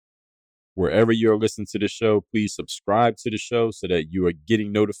Wherever you're listening to the show, please subscribe to the show so that you are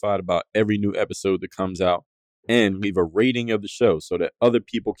getting notified about every new episode that comes out, and leave a rating of the show so that other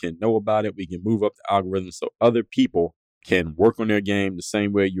people can know about it. We can move up the algorithm so other people can work on their game the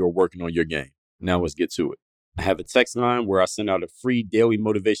same way you're working on your game. Now let's get to it. I have a text line where I send out a free daily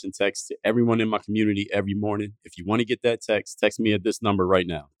motivation text to everyone in my community every morning. If you want to get that text me at this number right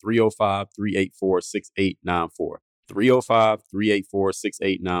now, 305-384-6894.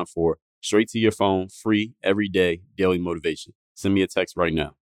 305-384-6894. Straight to your phone, free, every day, daily motivation. Send me a text right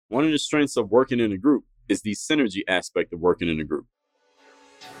now. One of the strengths of working in a group is the synergy aspect of working in a group.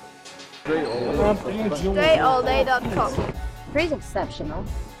 DreAllDay.com. Pretty exceptional.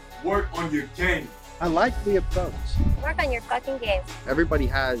 Work on your game. I like the approach. Work on your fucking game. Everybody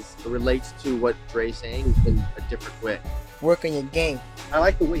relates to what Dre's saying in a different way. Work on your game. I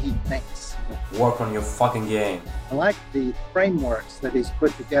like the way he thinks. Work on your fucking game. I like the frameworks that he's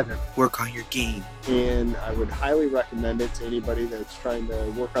put together. Work on your game. And I would highly recommend it to anybody that's trying to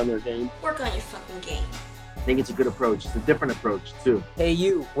work on their game. Work on your fucking game. I think it's a good approach. It's a different approach, too. Hey,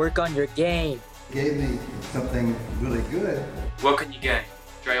 you, work on your game. Gave me something really good. Work on your game.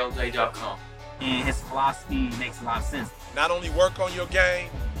 DreAllDay.com. And his philosophy makes a lot of sense. Not only work on your game,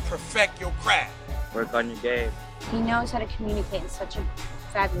 perfect your craft. Work on your game. He knows how to communicate in such a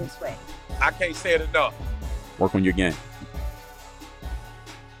fabulous way. I can't say it enough. Work on your game.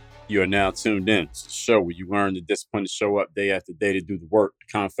 You are now tuned in to the show where you learn the discipline to show up day after day to do the work, the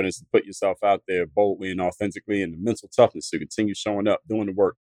confidence to put yourself out there boldly and authentically, and the mental toughness to continue showing up, doing the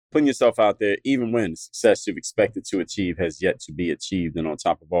work, putting yourself out there even when the success you've expected to achieve has yet to be achieved. And on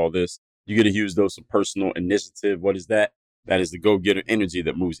top of all this, you get a huge dose of personal initiative. What is that? That is the go-getter energy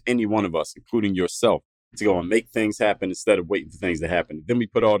that moves any one of us, including yourself, to go and make things happen instead of waiting for things to happen. Then we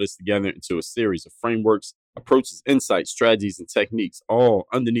put all this together into a series of frameworks, approaches, insights, strategies, and techniques, all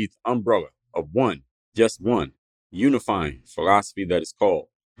underneath the umbrella of just one unifying philosophy that is called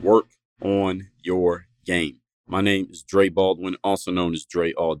Work on Your Game. My name is Dre Baldwin, also known as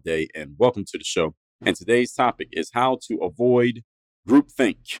Dre All Day, and welcome to the show. And today's topic is how to avoid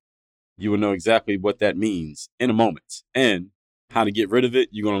groupthink. You will know exactly what that means in a moment, and how to get rid of it.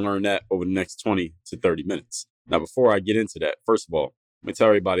 You're going to learn that over the next 20 to 30 minutes. Now, before I get into that, first of all, let me tell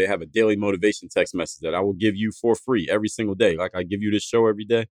everybody I have a daily motivation text message that I will give you for free every single day. Like I give you this show every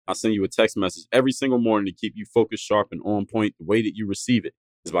day, I'll send you a text message every single morning to keep you focused, sharp, and on point. The way that you receive it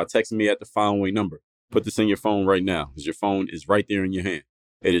is by texting me at the following number. Put this in your phone right now because your phone is right there in your hand.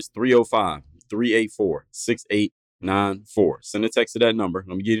 It is 305-384-6894. Send a text to that number.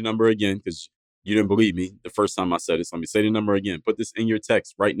 Let me give you the number again because you didn't believe me the first time I said this. Let me say the number again. Put this in your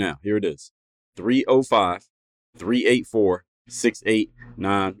text right now. Here it is. 305-384-6894.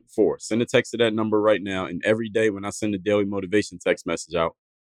 Send a text to that number right now. And every day when I send a daily motivation text message out,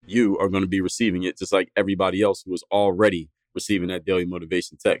 you are going to be receiving it just like everybody else who is already receiving that daily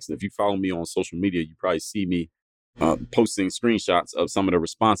motivation text. And if you follow me on social media, you probably see me posting screenshots of some of the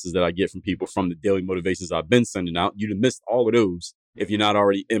responses that I get from people from the daily motivations I've been sending out. You'd have missed all of those if you're not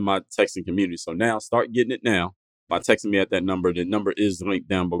already in my texting community. So now start getting it now by texting me at that number. The number is linked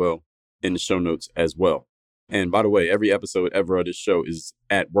down below in the show notes as well. And by the way, every episode ever of this show is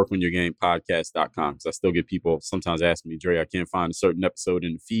at workonyourgamepodcast.com. Because I still get people sometimes asking me, Dre, I can't find a certain episode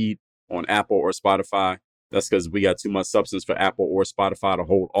in the feed on Apple or Spotify. That's because we got too much substance for Apple or Spotify to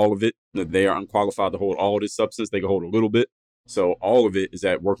hold all of it. They are unqualified to hold all of this substance. They can hold a little bit. So all of it is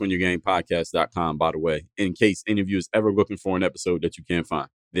at workonyourgamepodcast.com, by the way, in case any of you is ever looking for an episode that you can't find.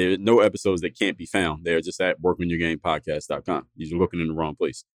 There are no episodes that can't be found. They're just at workonyourgamepodcast.com. You're looking in the wrong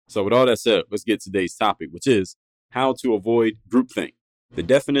place. So with all that said, let's get to today's topic, which is how to avoid groupthink. The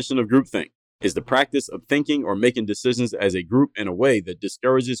definition of groupthink is the practice of thinking or making decisions as a group in a way that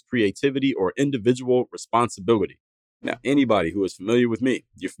discourages creativity or individual responsibility. Now, anybody who is familiar with me,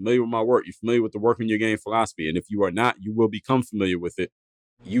 you're familiar with my work, you're familiar with the Work on Your Game philosophy, and if you are not, you will become familiar with it.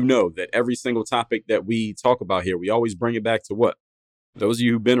 You know that every single topic that we talk about here, we always bring it back to what? Those of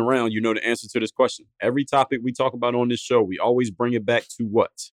you who've been around, you know the answer to this question. Every topic we talk about on this show, we always bring it back to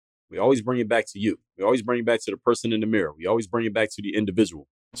what? We always bring it back to you. We always bring it back to the person in the mirror. We always bring it back to the individual.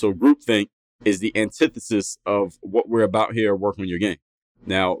 So groupthink is the antithesis of what we're about here, Work on Your Game.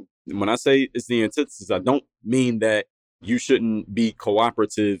 Now, when I say it's the antithesis, I don't mean that you shouldn't be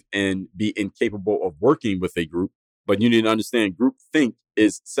cooperative and be incapable of working with a group, but you need to understand groupthink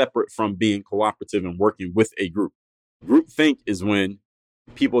is separate from being cooperative and working with a group. Groupthink is when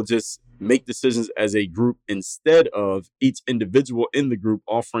people just make decisions as a group instead of each individual in the group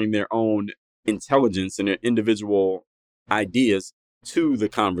offering their own intelligence and their individual ideas to the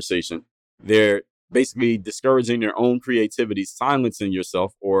conversation. They're basically discouraging their own creativity, silencing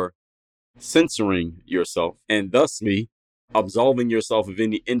yourself, or censoring yourself and thusly absolving yourself of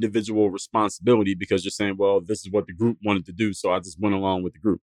any individual responsibility because you're saying, well, this is what the group wanted to do, so I just went along with the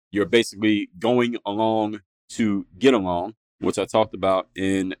group. You're basically going along to get along, which I talked about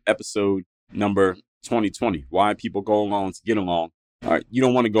in episode number 2020, why people go along to get along. All right, you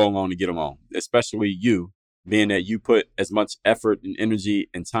don't want to go along to get along, especially you, being that you put as much effort and energy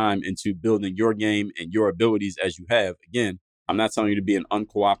and time into building your game and your abilities as you have. Again, I'm not telling you to be an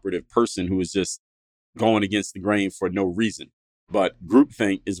uncooperative person who is just going against the grain for no reason. But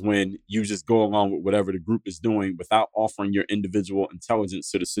groupthink is when you just go along with whatever the group is doing without offering your individual intelligence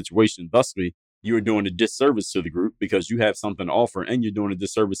to the situation. Thusly, you are doing a disservice to the group because you have something to offer, and you're doing a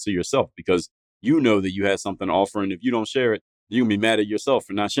disservice to yourself because you know that you have something to offer. And if you don't share it, you're going to be mad at yourself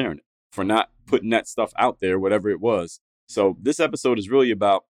for not sharing it, for not putting that stuff out there, whatever it was. So this episode is really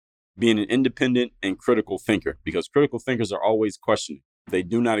about being an independent and critical thinker, because critical thinkers are always questioning. They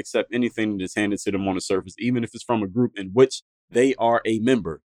do not accept anything that is handed to them on the surface, even if it's from a group in which they are a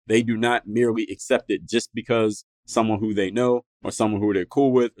member. They do not merely accept it just because someone who they know or someone who they're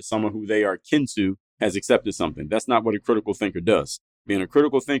cool with or someone who they are kin to has accepted something. That's not what a critical thinker does. Being a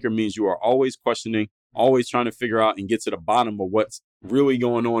critical thinker means you are always questioning, always trying to figure out and get to the bottom of what's really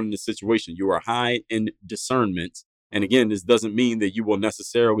going on in the situation. You are high in discernment. And again, this doesn't mean that you will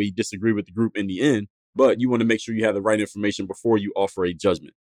necessarily disagree with the group in the end, but you want to make sure you have the right information before you offer a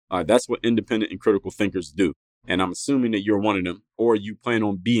judgment. That's what independent and critical thinkers do. And I'm assuming that you're one of them, or you plan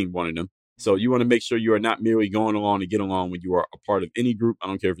on being one of them. So you want to make sure you are not merely going along to get along when you are a part of any group. I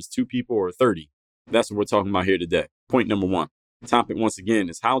don't care if it's 2 people or 30. That's what we're talking about here today. Point number 1. The topic, once again,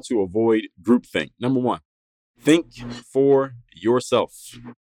 is how to avoid groupthink. Number 1, think for yourself.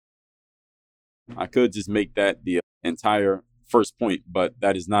 I could just make that the entire first point, but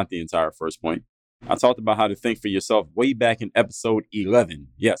that is not the entire first point. I talked about how to think for yourself way back in episode 11.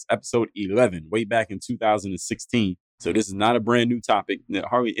 Yes, episode 11, way back in 2016. So this is not a brand new topic.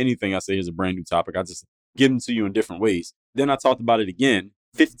 Hardly anything I say is a brand new topic. I just give them to you in different ways. Then I talked about it again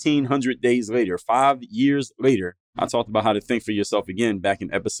 1,500 days later, 5 years later. I talked about how to think for yourself again back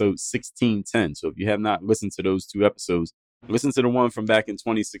in episode 1610. So if you have not listened to those 2 episodes, listen to the one from back in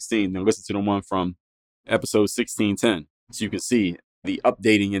 2016, then listen to the one from episode 1610. So you can see the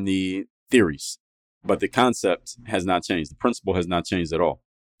updating in the theories. But the concept has not changed. The principle has not changed at all.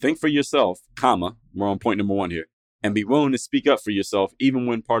 Think for yourself, comma, we're on point number 1 here, and be willing to speak up for yourself even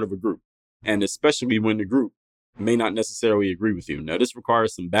when part of a group, and especially when the group may not necessarily agree with you. Now, this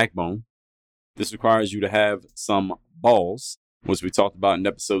requires some backbone. This requires you to have some balls, which we talked about in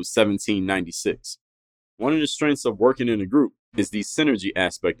episode 1796. One of the strengths of working in a group is the synergy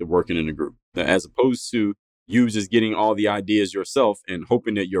aspect of working in a group, as opposed to you just getting all the ideas yourself and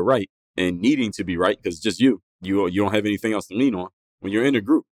hoping that you're right and needing to be right because just you don't have anything else to lean on. When you're in a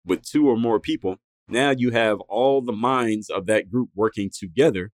group with 2 or more people, now you have all the minds of that group working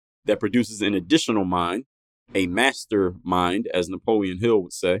together that produces an additional mind, a master mind, as Napoleon Hill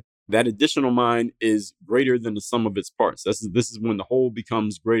would say. That additional mind is greater than the sum of its parts. This is when the whole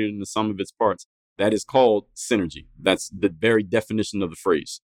becomes greater than the sum of its parts. That is called synergy. That's the very definition of the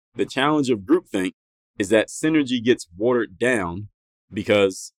phrase. The challenge of groupthink is that synergy gets watered down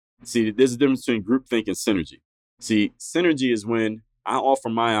because, see, there's a difference between groupthink and synergy. See, synergy is when I offer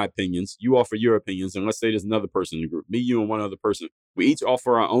my opinions, you offer your opinions, and let's say there's another person in the group, me, you, and one other person. We each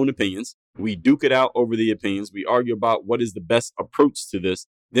offer our own opinions. We duke it out over the opinions. We argue about what is the best approach to this.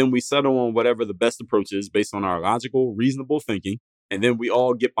 Then we settle on whatever the best approach is based on our logical, reasonable thinking. And then we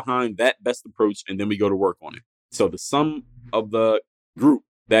all get behind that best approach, and then we go to work on it. So the sum of the group,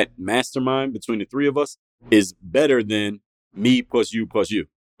 that mastermind between the 3 of us, is better than me plus you plus you.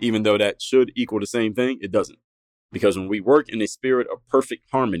 Even though that should equal the same thing, it doesn't. Because when we work in a spirit of perfect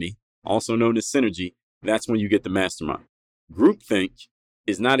harmony, also known as synergy, that's when you get the mastermind. Groupthink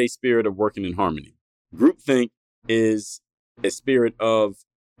is not a spirit of working in harmony. Groupthink is a spirit of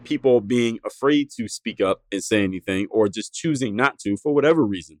people being afraid to speak up and say anything, or just choosing not to, for whatever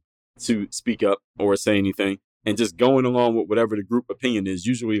reason, to speak up or say anything, and just going along with whatever the group opinion is,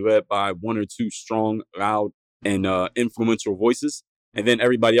 usually led by 1 or 2 strong, loud, and influential voices. And then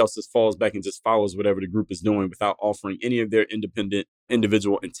everybody else just falls back and just follows whatever the group is doing without offering any of their independent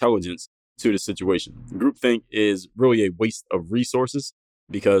individual intelligence to the situation. Groupthink is really a waste of resources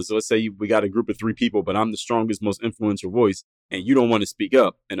because let's say we got a group of 3 people, but I'm the strongest, most influential voice, and you don't want to speak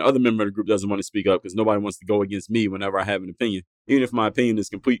up, and the other member of the group doesn't want to speak up because nobody wants to go against me whenever I have an opinion, even if my opinion is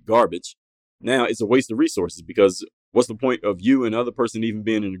complete garbage. Now it's a waste of resources because what's the point of you and the other person even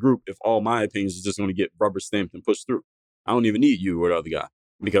being in the group if all my opinions are just going to get rubber stamped and pushed through? I don't even need you or the other guy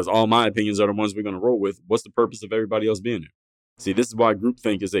because all my opinions are the ones we're going to roll with. What's the purpose of everybody else being there? See, this is why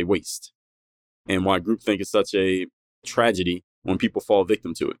groupthink is a waste. and why groupthink is such a tragedy when people fall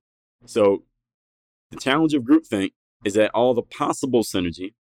victim to it. So the challenge of groupthink is that all the possible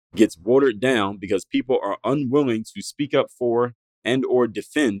synergy gets watered down because people are unwilling to speak up for and or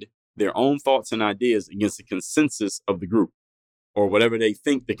defend their own thoughts and ideas against the consensus of the group, or whatever they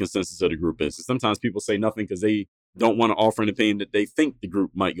think the consensus of the group is. And sometimes people say nothing because they don't want to offer an opinion that they think the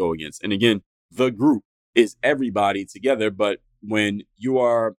group might go against. And again, the group is everybody together. But when you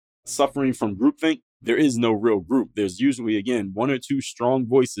are suffering from groupthink, there is no real group. There's usually, again, one or two strong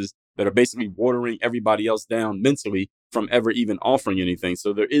voices that are basically watering everybody else down mentally from ever even offering anything.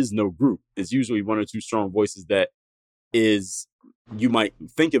 So there is no group. It's usually one or two strong voices that is, you might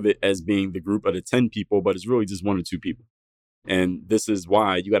think of it as being the group of the 10 people, but it's really just one or two people. And this is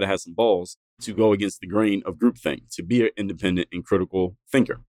why you got to have some balls to go against the grain of groupthink, to be an independent and critical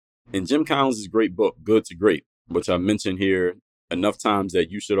thinker. In Jim Collins' great book, Good to Great, which I've mentioned here enough times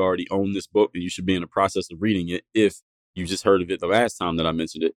that you should already own this book and you should be in the process of reading it if you just heard of it the last time that I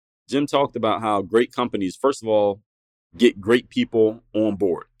mentioned it. Jim talked about how great companies, first of all, get great people on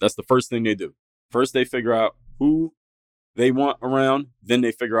board. That's the first thing they do. First, they figure out who they want around, then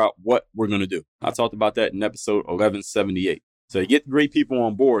they figure out what we're going to do. I talked about that in episode 1178. So they get great people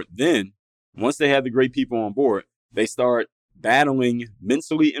on board. Then once they have the great people on board, they start battling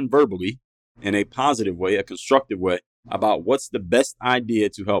mentally and verbally in a positive way, a constructive way, about what's the best idea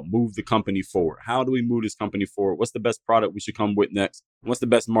to help move the company forward. How do we move this company forward? What's the best product we should come with next? What's the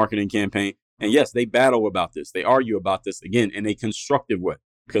best marketing campaign? And yes, they battle about this. They argue about this, again, in a constructive way.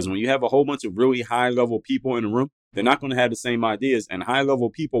 Because when you have a whole bunch of really high-level people in a room, they're not going to have the same ideas. And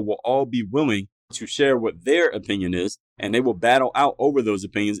high-level people will all be willing to share what their opinion is. And they will battle out over those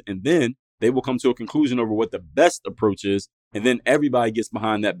opinions. And then they will come to a conclusion over what the best approach is. And then everybody gets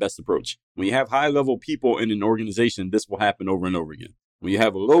behind that best approach. When you have high-level people in an organization, this will happen over and over again. When you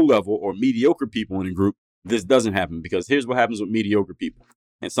have low-level or mediocre people in a group, this doesn't happen, because here's what happens with mediocre people.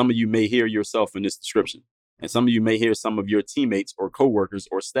 And some of you may hear yourself in this description. And some of you may hear some of your teammates or coworkers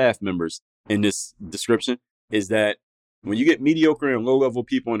or staff members in this description, is that when you get mediocre and low-level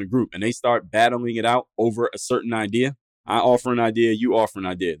people in a group and they start battling it out over a certain idea, I offer an idea, you offer an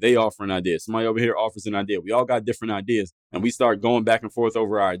idea, they offer an idea, somebody over here offers an idea. We all got different ideas, and we start going back and forth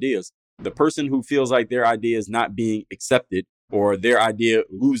over our ideas. The person who feels like their idea is not being accepted, or their idea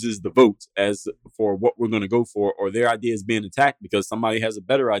loses the vote as for what we're going to go for, or their idea is being attacked because somebody has a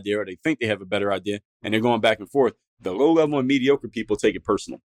better idea, or they think they have a better idea, and they're going back and forth. The low-level and mediocre people take it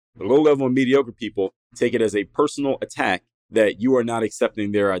personal. The low-level and mediocre people take it as a personal attack that you are not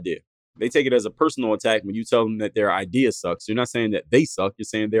accepting their idea. They take it as a personal attack when you tell them that their idea sucks. You're not saying that they suck. You're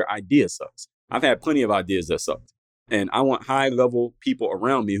saying their idea sucks. I've had plenty of ideas that sucked. And I want high-level people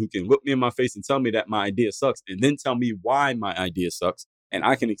around me who can look me in my face and tell me that my idea sucks, and then tell me why my idea sucks. And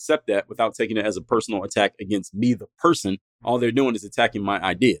I can accept that without taking it as a personal attack against me, the person. All they're doing is attacking my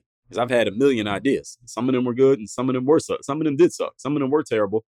idea. Because I've had a million ideas. Some of them were good and some of them were suck. Some of them did suck. Some of them were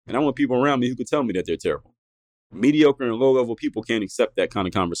terrible. And I want people around me who could tell me that they're terrible. Mediocre and low-level people can't accept that kind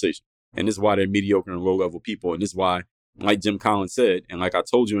of conversation. And this is why they're mediocre and low-level people. And this is why, like Jim Collins said, and like I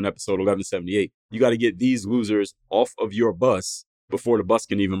told you in episode 1178, you got to get these losers off of your bus before the bus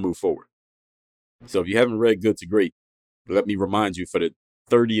can even move forward. So if you haven't read Good to Great, let me remind you for the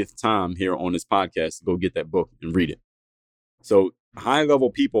 30th time here on this podcast to go get that book and read it. So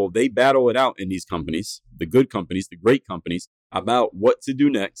high-level people, they battle it out in these companies, the good companies, the great companies, about what to do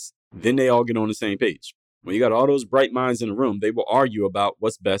next. Then they all get on the same page. When you got all those bright minds in a room, they will argue about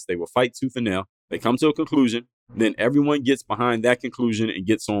what's best. They will fight tooth and nail. They come to a conclusion. Then everyone gets behind that conclusion and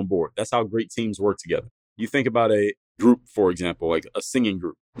gets on board. That's how great teams work together. You think about a group, for example, like a singing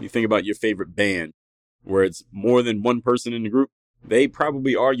group. You think about your favorite band where it's more than one person in the group. They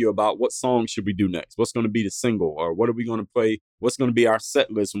probably argue about what song should we do next? What's going to be the single? Or what are we going to play? What's going to be our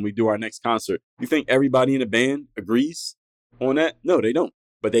set list when we do our next concert? You think everybody in the band agrees on that? No, they don't.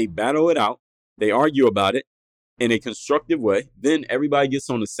 But they battle it out. They argue about it in a constructive way. Then everybody gets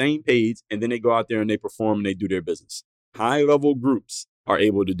on the same page, and then they go out there and they perform and they do their business. High-level groups are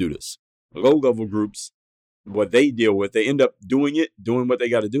able to do this. Low-level groups, what they deal with, they end up doing what they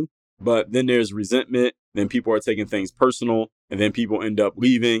got to do. But then there's resentment. Then people are taking things personal, and then people end up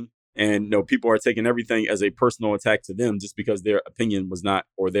leaving. And people are taking everything as a personal attack to them just because their opinion was not,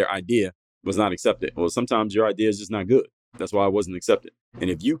 or their idea was not accepted. Well, sometimes your idea is just not good. That's why it wasn't accepted. And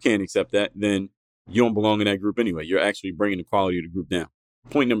if you can't accept that, then you don't belong in that group anyway. You're actually bringing the quality of the group down.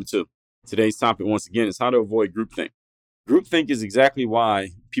 Point number 2. Today's topic, once again, is how to avoid groupthink. Groupthink is exactly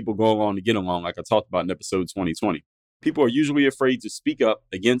why people go along to get along, like I talked about in episode 2020. People are usually afraid to speak up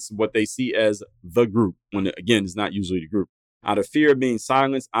against what they see as the group, when, again, it's not usually the group. out of fear of being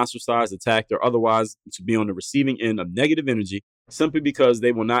silenced, ostracized, attacked, or otherwise to be on the receiving end of negative energy simply because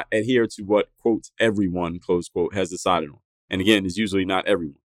they will not adhere to what, quote, everyone, close quote, has decided on. And again, it's usually not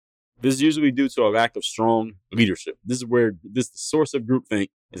everyone. This is usually due to a lack of strong leadership. This is where the source of groupthink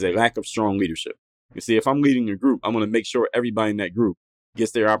is a lack of strong leadership. You see, if I'm leading a group, I'm going to make sure everybody in that group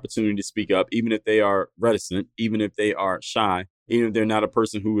gets their opportunity to speak up, even if they are reticent, even if they are shy, even if they're not a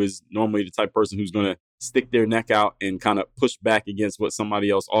person who is normally the type of person who's going to stick their neck out and kind of push back against what somebody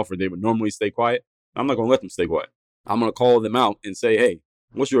else offered. They would normally stay quiet. I'm not going to let them stay quiet. I'm going to call them out and say, hey,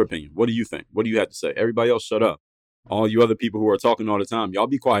 what's your opinion? What do you think? What do you have to say? Everybody else shut up. All you other people who are talking all the time, y'all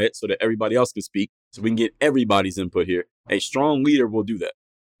be quiet so that everybody else can speak so we can get everybody's input here. A strong leader will do that.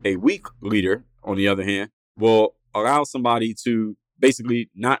 A weak leader, on the other hand, will allow somebody to basically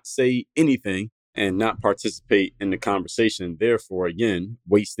not say anything and not participate in the conversation. Therefore, again,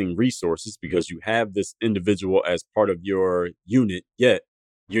 wasting resources because you have this individual as part of your unit, yet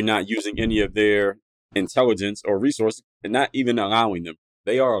you're not using any of their intelligence or resources and not even allowing them.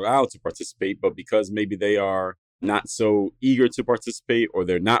 They are allowed to participate, but because maybe they are not so eager to participate or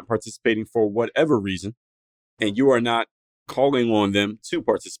they're not participating for whatever reason, and you are not calling on them to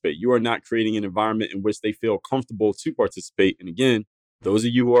participate. You are not creating an environment in which they feel comfortable to participate. And again, those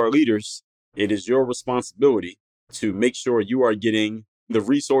of you who are leaders, it is your responsibility to make sure you are getting the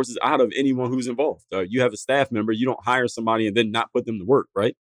resources out of anyone who's involved. You have a staff member, you don't hire somebody and then not put them to work,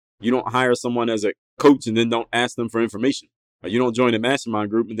 right? You don't hire someone as a coach and then don't ask them for information. You don't join a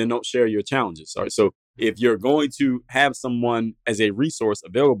mastermind group and then don't share your challenges. All right. So if you're going to have someone as a resource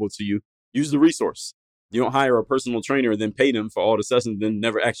available to you, use the resource. You don't hire a personal trainer and then pay them for all the sessions, then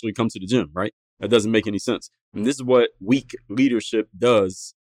never actually come to the gym, right? That doesn't make any sense. And this is what weak leadership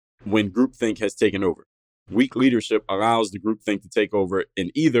does when groupthink has taken over. Weak leadership allows the groupthink to take over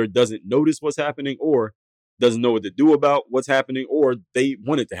and either doesn't notice what's happening or doesn't know what to do about what's happening, or they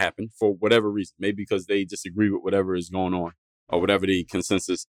want it to happen for whatever reason, maybe because they disagree with whatever is going on or whatever the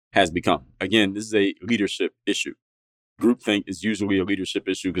consensus has become. Again, this is a leadership issue. Groupthink is usually a leadership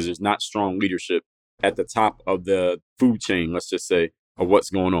issue because there's not strong leadership at the top of the food chain, let's just say, of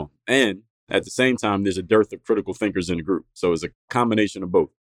what's going on. And at the same time, there's a dearth of critical thinkers in the group. So it's a combination of both.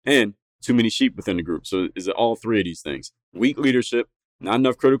 And too many sheep within the group. So it's all three of these things. Weak leadership, not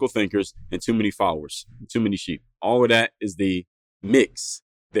enough critical thinkers, and too many followers, too many sheep. All of that is the mix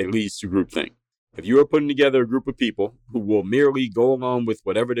that leads to groupthink. If you are putting together a group of people who will merely go along with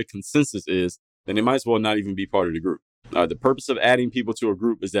whatever the consensus is, then they might as well not even be part of the group. The purpose of adding people to a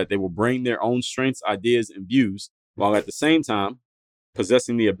group is that they will bring their own strengths, ideas, and views, while at the same time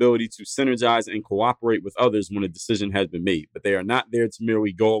possessing the ability to synergize and cooperate with others when a decision has been made. But they are not there to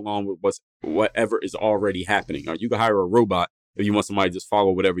merely go along with whatever is already happening. Or you can hire a robot if you want somebody to just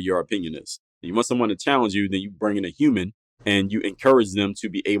follow whatever your opinion is. If you want someone to challenge you, then you bring in a human and you encourage them to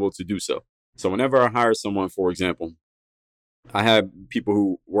be able to do so. So whenever I hire someone, for example, I have people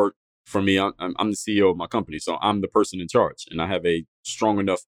who work for me. I'm the CEO of my company, so I'm the person in charge, and I have a strong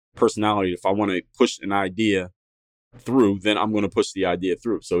enough personality. If I want to push an idea through, then I'm going to push the idea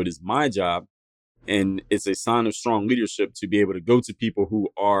through. So it is my job, and it's a sign of strong leadership to be able to go to people who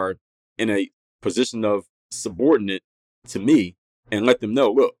are in a position of subordinate to me and let them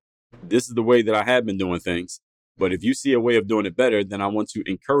know, look, this is the way that I have been doing things. But if you see a way of doing it better, then I want to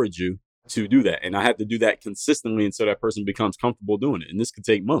encourage you to do that. And I have to do that consistently until that person becomes comfortable doing it. And this could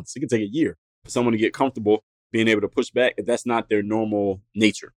take months. It could take a year for someone to get comfortable being able to push back if that's not their normal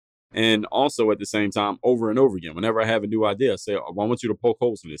nature. And also at the same time, over and over again, whenever I have a new idea, I say, I want you to poke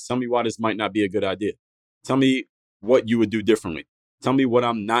holes in this. Tell me why this might not be a good idea. Tell me what you would do differently. Tell me what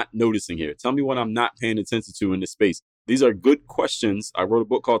I'm not noticing here. Tell me what I'm not paying attention to in this space. These are good questions. I wrote a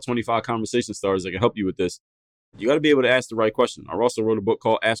book called 25 Conversation Starters that can help you with this. You got to be able to ask the right question. I also wrote a book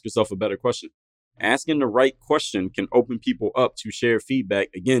called Ask Yourself a Better Question. Asking the right question can open people up to share feedback.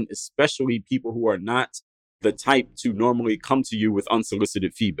 Again, especially people who are not the type to normally come to you with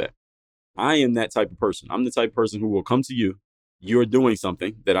unsolicited feedback. I am that type of person. I'm the type of person who will come to you. You're doing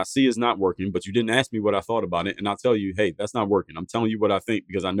something that I see is not working, but you didn't ask me what I thought about it. And I'll tell you, hey, that's not working. I'm telling you what I think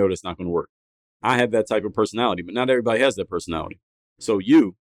because I know that's not going to work. I have that type of personality, but not everybody has that personality. So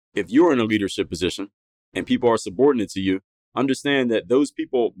if you're in a leadership position and people are subordinate to you, understand that those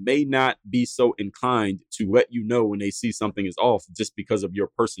people may not be so inclined to let you know when they see something is off just because of your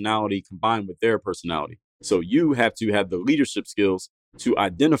personality combined with their personality. So you have to have the leadership skills to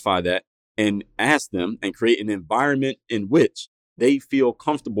identify that and ask them and create an environment in which they feel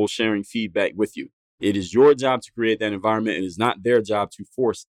comfortable sharing feedback with you. It is your job to create that environment. It is not their job to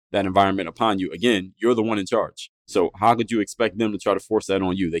force that environment upon you. Again, you're the one in charge. So how could you expect them to try to force that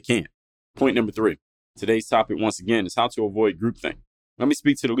on you? They can't. Point number 3. Today's topic, once again, is how to avoid groupthink. Let me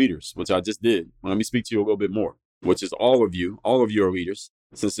speak to the leaders, which I just did. Let me speak to you a little bit more, which is all of you are leaders,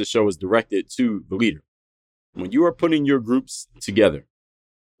 since this show is directed to the leader. When you are putting your groups together,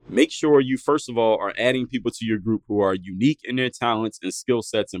 make sure you, first of all, are adding people to your group who are unique in their talents and skill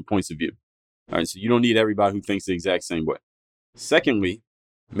sets and points of view. All right, so you don't need everybody who thinks the exact same way. Secondly,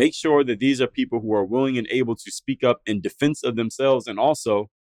 make sure that these are people who are willing and able to speak up in defense of themselves and also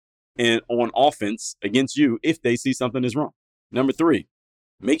on offense against you if they see something is wrong. Number 3,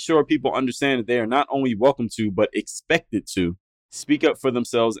 make sure people understand that they are not only welcome to, but expected to speak up for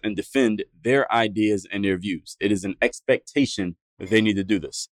themselves and defend their ideas and their views. It is an expectation that they need to do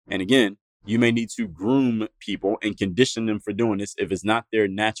this. And again, you may need to groom people and condition them for doing this if it's not their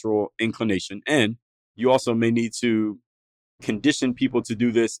natural inclination. And you also may need to condition people to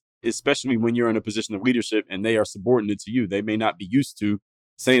do this, especially when you're in a position of leadership and they are subordinate to you. They may not be used to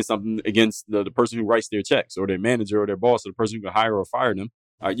saying something against the person who writes their checks or their manager or their boss or the person who can hire or fire them.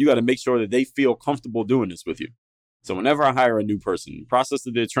 You got to make sure that they feel comfortable doing this with you. So whenever I hire a new person, the process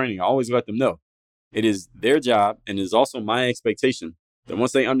of their training, I always let them know it is their job, and it is also my expectation that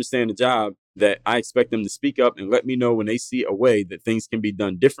once they understand the job, that I expect them to speak up and let me know when they see a way that things can be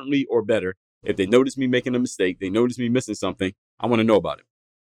done differently or better. If they notice me making a mistake, they notice me missing something, I want to know about it.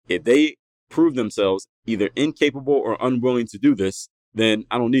 If they prove themselves either incapable or unwilling to do this, then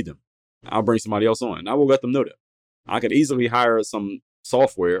I don't need them. I'll bring somebody else on, and I will let them know that. I could easily hire some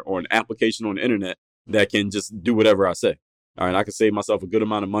software or an application on the internet that can just do whatever I say. All right, I can save myself a good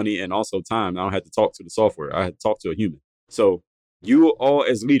amount of money and also time. I don't have to talk to the software. I had to talk to a human. So you all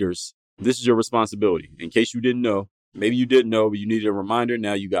as leaders, this is your responsibility. In case you didn't know, maybe you didn't know, but you needed a reminder.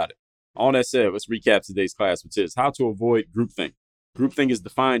 Now you got it. All that said, let's recap today's class, which is how to avoid groupthink. Groupthink is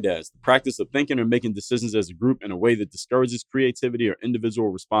defined as the practice of thinking or making decisions as a group in a way that discourages creativity or individual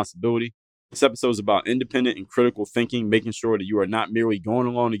responsibility. This episode is about independent and critical thinking, making sure that you are not merely going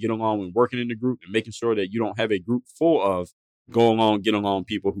along to get along when working in the group, and making sure that you don't have a group full of go along, get along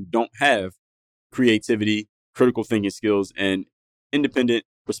people who don't have creativity, critical thinking skills, and independent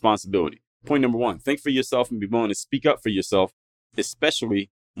responsibility. Point number 1, think for yourself and be willing to speak up for yourself,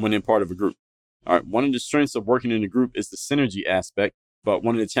 especially when in part of a group. All right, one of the strengths of working in a group is the synergy aspect, but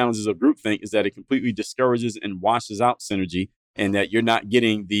one of the challenges of groupthink is that it completely discourages and washes out synergy, and that you're not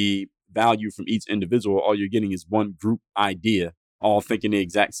getting the value from each individual. All you're getting is one group idea, all thinking the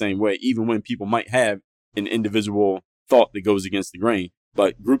exact same way, even when people might have an individual thought that goes against the grain,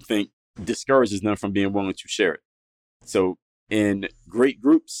 but groupthink discourages them from being willing to share it. So in great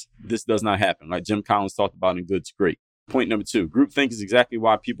groups, this does not happen, like Jim Collins talked about in Good to Great. Point number 2, groupthink is exactly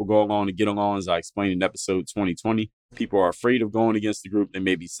why people go along to get along, as I explained in episode 2020. People are afraid of going against the group. They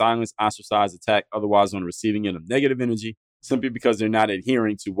may be silenced, ostracized, attacked, otherwise on the receiving end of negative energy, simply because they're not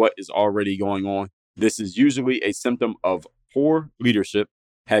adhering to what is already going on. This is usually a symptom of poor leadership,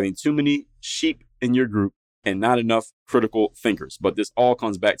 having too many sheep in your group and not enough critical thinkers. But this all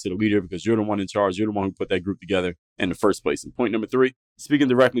comes back to the leader because you're the one in charge. You're the one who put that group together in the first place. And point number 3, speaking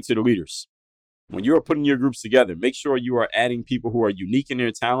directly to the leaders. When you are putting your groups together, make sure you are adding people who are unique in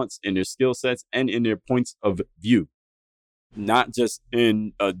their talents, in their skill sets, and in their points of view. Not just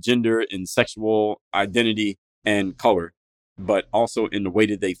in gender and sexual identity and color, but also in the way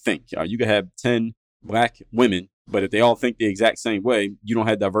that they think. You could have 10 black women, but if they all think the exact same way, you don't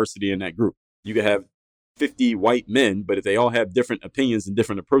have diversity in that group. You could have 50 white men, but if they all have different opinions and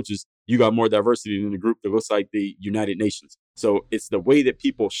different approaches, you got more diversity in the group that looks like the United Nations. So it's the way that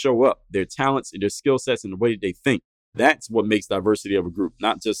people show up, their talents and their skill sets and the way that they think. That's what makes diversity of a group,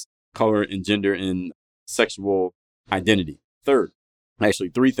 not just color and gender and sexual identity. Third, actually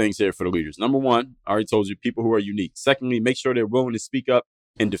 3 things here for the leaders. Number 1, I already told you, people who are unique. Secondly, make sure they're willing to speak up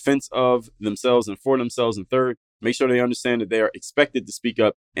in defense of themselves and for themselves. And third, make sure they understand that they are expected to speak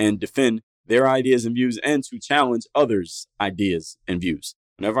up and defend their ideas and views and to challenge others' ideas and views.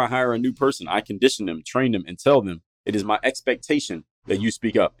 Whenever I hire a new person, I condition them, train them, and tell them it is my expectation that you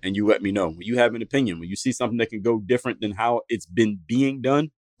speak up and you let me know. When you have an opinion, when you see something that can go different than how it's been being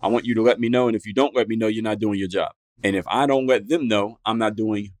done, I want you to let me know. And if you don't let me know, you're not doing your job. And if I don't let them know, I'm not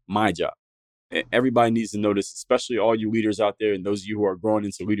doing my job. Everybody needs to know this, especially all you leaders out there and those of you who are growing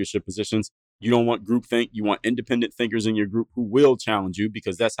into leadership positions. You don't want groupthink. You want independent thinkers in your group who will challenge you,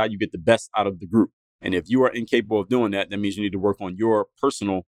 because that's how you get the best out of the group. And if you are incapable of doing that, that means you need to work on your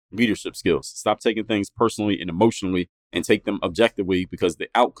personal leadership skills. Stop taking things personally and emotionally and take them objectively, because the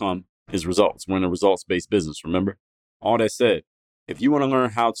outcome is results. We're in a results-based business, remember? All that said, if you want to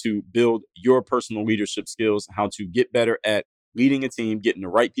learn how to build your personal leadership skills, how to get better at leading a team, getting the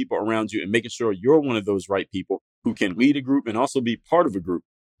right people around you, and making sure you're one of those right people who can lead a group and also be part of a group,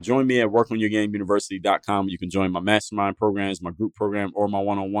 Join me at workonyourgameuniversity.com. You can join my mastermind programs, my group program, or my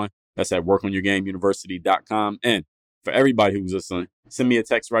one-on-one. That's at workonyourgameuniversity.com. And for everybody who's listening, send me a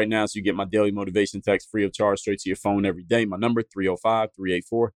text right now so you get my daily motivation text free of charge straight to your phone every day. My number,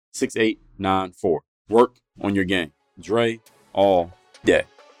 305-384-6894. Work on your game. Dre, all day.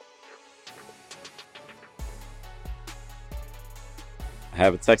 I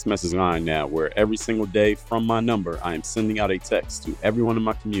have a text message line now where every single day from my number, I am sending out a text to everyone in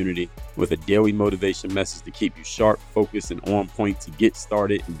my community with a daily motivation message to keep you sharp, focused, and on point to get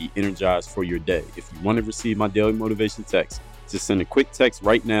started and be energized for your day. If you want to receive my daily motivation text, just send a quick text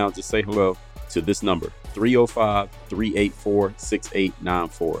right now to say hello to this number,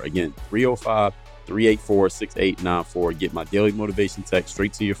 305-384-6894. Again, 305-384-6894. Get my daily motivation text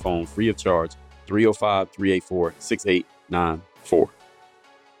straight to your phone, free of charge, 305-384-6894.